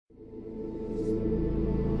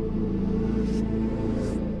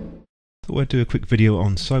thought I'd do a quick video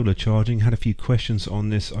on solar charging. Had a few questions on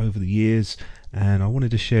this over the years and I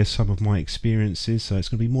wanted to share some of my experiences, so it's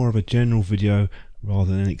going to be more of a general video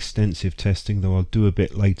rather than extensive testing, though I'll do a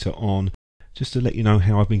bit later on, just to let you know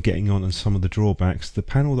how I've been getting on and some of the drawbacks. The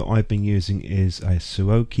panel that I've been using is a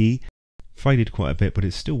Suoki, faded quite a bit but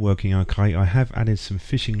it's still working okay. I have added some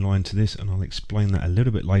fishing line to this and I'll explain that a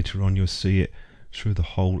little bit later on. You'll see it through the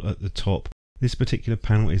hole at the top. This particular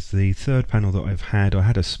panel is the third panel that I've had. I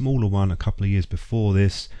had a smaller one a couple of years before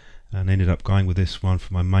this and ended up going with this one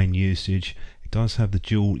for my main usage. It does have the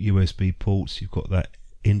dual USB ports. You've got that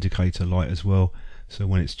indicator light as well, so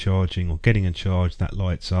when it's charging or getting a charge that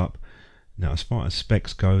lights up. Now as far as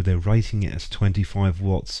specs go, they're rating it as 25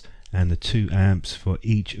 watts and the 2 amps for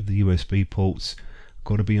each of the USB ports.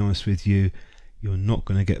 Got to be honest with you, you're not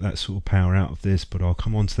going to get that sort of power out of this, but I'll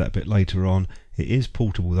come on to that a bit later on. It is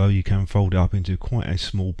portable though, you can fold it up into quite a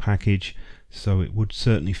small package, so it would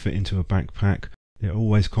certainly fit into a backpack. There are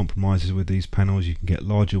always compromises with these panels. You can get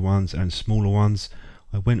larger ones and smaller ones.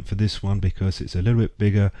 I went for this one because it's a little bit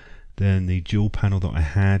bigger than the dual panel that I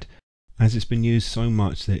had. As it's been used so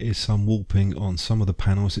much, there is some warping on some of the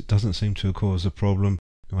panels. It doesn't seem to cause a problem.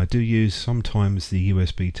 Now, I do use sometimes the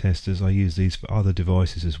USB testers. I use these for other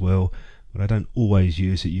devices as well, but I don't always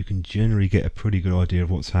use it. You can generally get a pretty good idea of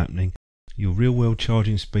what's happening. Your real world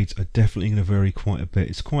charging speeds are definitely going to vary quite a bit.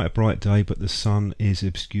 It's quite a bright day, but the sun is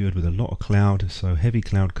obscured with a lot of cloud, so heavy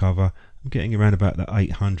cloud cover. I'm getting around about the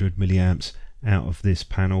 800 milliamps out of this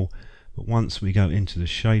panel, but once we go into the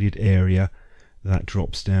shaded area, that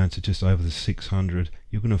drops down to just over the 600.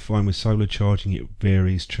 You're going to find with solar charging it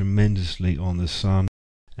varies tremendously on the sun,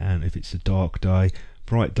 and if it's a dark day.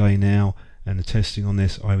 Bright day now, and the testing on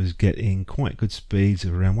this, I was getting quite good speeds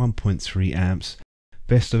of around 1.3 amps.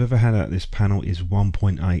 Best I've ever had out of this panel is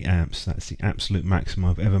 1.8 amps. That's the absolute maximum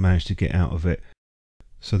I've ever managed to get out of it.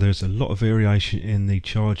 So there's a lot of variation in the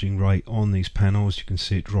charging rate on these panels. You can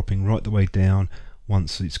see it dropping right the way down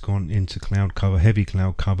once it's gone into cloud cover. Heavy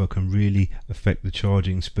cloud cover can really affect the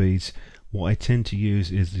charging speeds. What I tend to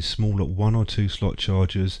use is the smaller 1 or 2 slot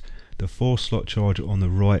chargers. The 4 slot charger on the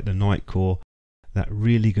right, the night core, that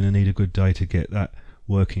really going to need a good day to get that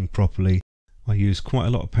working properly. I use quite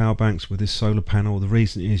a lot of power banks with this solar panel. The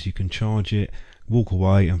reason is you can charge it, walk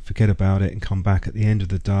away and forget about it and come back at the end of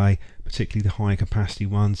the day, particularly the high capacity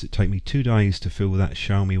ones. It take me 2 days to fill that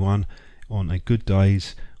Xiaomi one on a good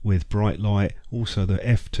days with bright light. Also the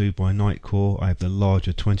F2 by Nightcore, I have the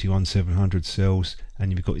larger 21700 cells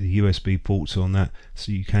and you've got the USB ports on that,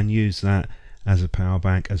 so you can use that as a power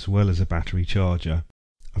bank as well as a battery charger.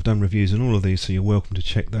 I've done reviews on all of these, so you're welcome to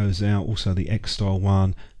check those out. Also the X-Style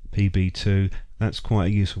one, PB2, that's quite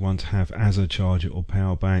a useful one to have as a charger or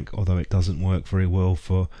power bank, although it doesn't work very well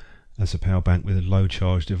for as a power bank with low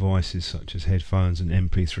charge devices such as headphones and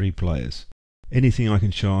MP3 players. Anything I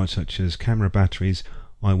can charge, such as camera batteries,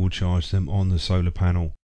 I will charge them on the solar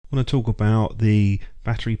panel. I want to talk about the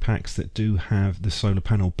battery packs that do have the solar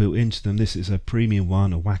panel built into them. This is a premium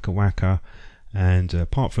one, a Waka Waka, and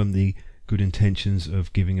apart from the good intentions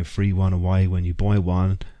of giving a free one away when you buy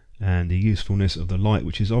one, and the usefulness of the light,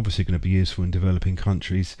 which is obviously going to be useful in developing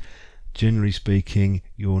countries, generally speaking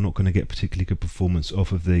you're not going to get particularly good performance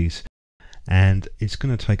off of these, and it's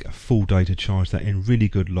going to take a full day to charge that in really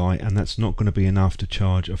good light, and that's not going to be enough to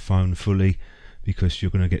charge a phone fully, because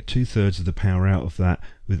you're going to get 2/3 of the power out of that.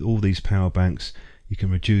 With all these power banks you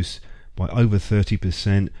can reduce by over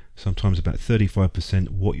 30%, sometimes about 35%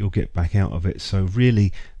 what you'll get back out of it. So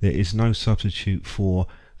really there is no substitute for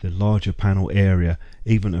the larger panel area.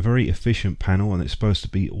 Even a very efficient panel, and it's supposed to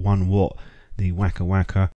be 1 watt, the Waka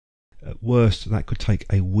Waka, at worst that could take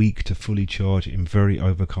a week to fully charge in very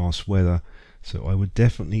overcast weather. So I would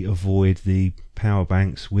definitely avoid the power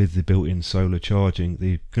banks with the built-in solar charging.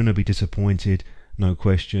 They're going to be disappointed, no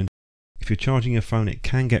question. If you're charging your phone, it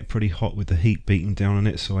can get pretty hot with the heat beating down on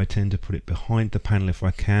it, so I tend to put it behind the panel if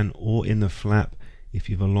I can, or in the flap. If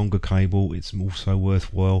you have a longer cable, it's also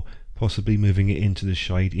worthwhile possibly moving it into the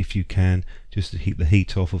shade if you can, just to keep the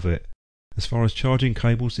heat off of it. As far as charging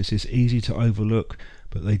cables, this is easy to overlook,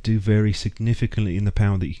 but they do vary significantly in the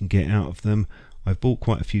power that you can get out of them. I've bought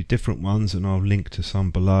quite a few different ones and I'll link to some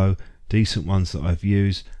below, decent ones that I've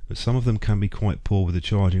used, but some of them can be quite poor with the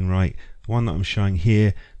charging rate. The one that I'm showing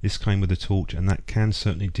here, this came with a torch, and that can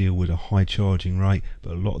certainly deal with a high charging rate,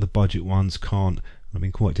 but a lot of the budget ones can't. I've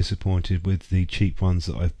been quite disappointed with the cheap ones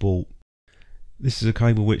that I've bought. This is a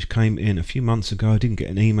cable which came in a few months ago. I didn't get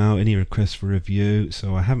an email, any request for review,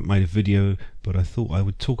 so I haven't made a video, but I thought I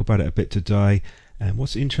would talk about it a bit today. And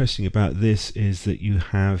what's interesting about this is that you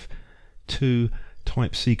have 2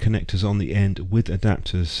 Type-C connectors on the end with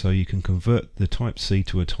adapters, so you can convert the Type-C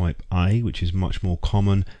to a Type-A, which is much more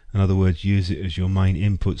common. In other words, use it as your main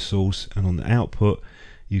input source, and on the output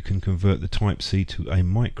you can convert the Type-C to a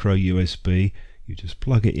micro USB. You just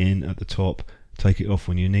plug it in at the top, take it off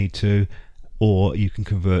when you need to, or you can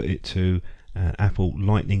convert it to an Apple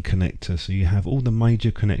Lightning connector, so you have all the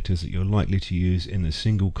major connectors that you're likely to use in a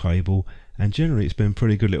single cable. And generally it's been a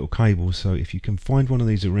pretty good little cable, so if you can find one of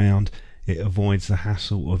these around, it avoids the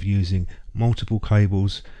hassle of using multiple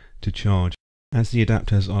cables to charge. As the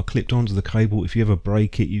adapters are clipped onto the cable, if you ever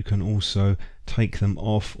break it you can also take them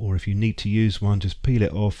off, or if you need to use one, just peel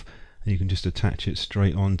it off and you can just attach it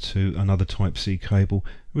straight onto another Type-C cable.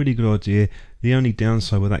 Really good idea. The only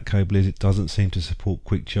downside with that cable is it doesn't seem to support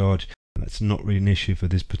quick charge. That's not really an issue for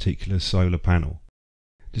this particular solar panel.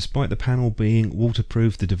 Despite the panel being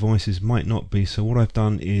waterproof, the devices might not be, so what I've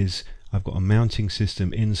done is I've got a mounting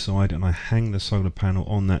system inside and I hang the solar panel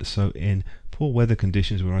on that, so in poor weather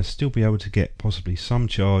conditions where I still be able to get possibly some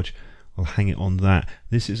charge, I'll hang it on that.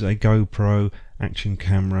 This is a GoPro action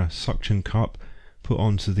camera suction cup put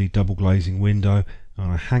onto the double glazing window,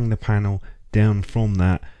 and I hang the panel down from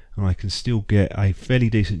that and I can still get a fairly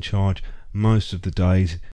decent charge most of the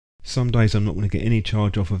days. Some days I'm not going to get any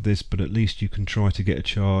charge off of this, but at least you can try to get a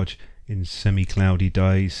charge in semi-cloudy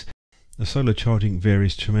days. The solar charging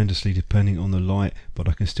varies tremendously depending on the light, but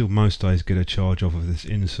I can still most days get a charge off of this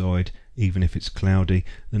inside even if it's cloudy.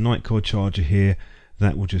 The night cord charger here,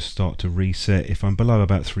 that will just start to reset if I'm below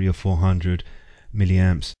about 300 or 400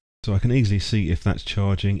 milliamps, so I can easily see if that's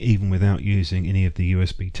charging even without using any of the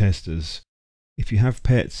USB testers. If you have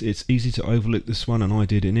pets, it's easy to overlook this one, and I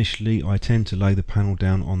did initially. I tend to lay the panel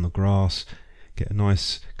down on the grass, get a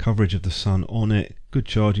nice coverage of the sun on it, good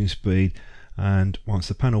charging speed, and once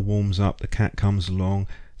the panel warms up the cat comes along,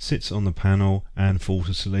 sits on the panel and falls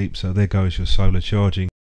asleep, so there goes your solar charging.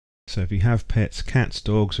 So if you have pets, cats,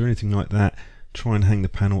 dogs or anything like that, try and hang the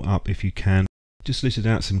panel up if you can. Just listed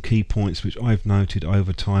out some key points which I've noted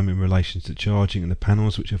over time in relation to charging and the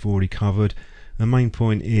panels, which I've already covered. The main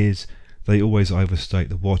point is they always overstate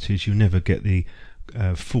the wattage. You never get the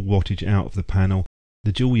full wattage out of the panel.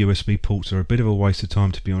 The dual USB ports are a bit of a waste of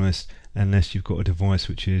time, to be honest, unless you've got a device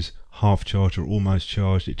which is half charged or almost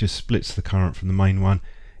charged. It just splits the current from the main one.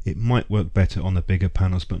 It might work better on the bigger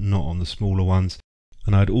panels but not on the smaller ones.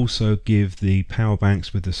 And I'd also give the power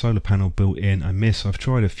banks with the solar panel built in a miss. I've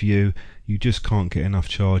tried a few, you just can't get enough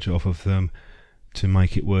charge off of them to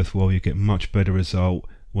make it worthwhile. You get much better result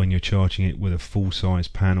when you're charging it with a full-size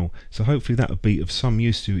panel. So hopefully that would be of some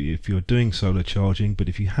use to you if you're doing solar charging. But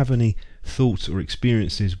if you have any thoughts or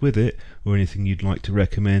experiences with it or anything you'd like to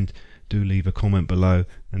recommend, do leave a comment below,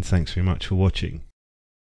 and thanks very much for watching.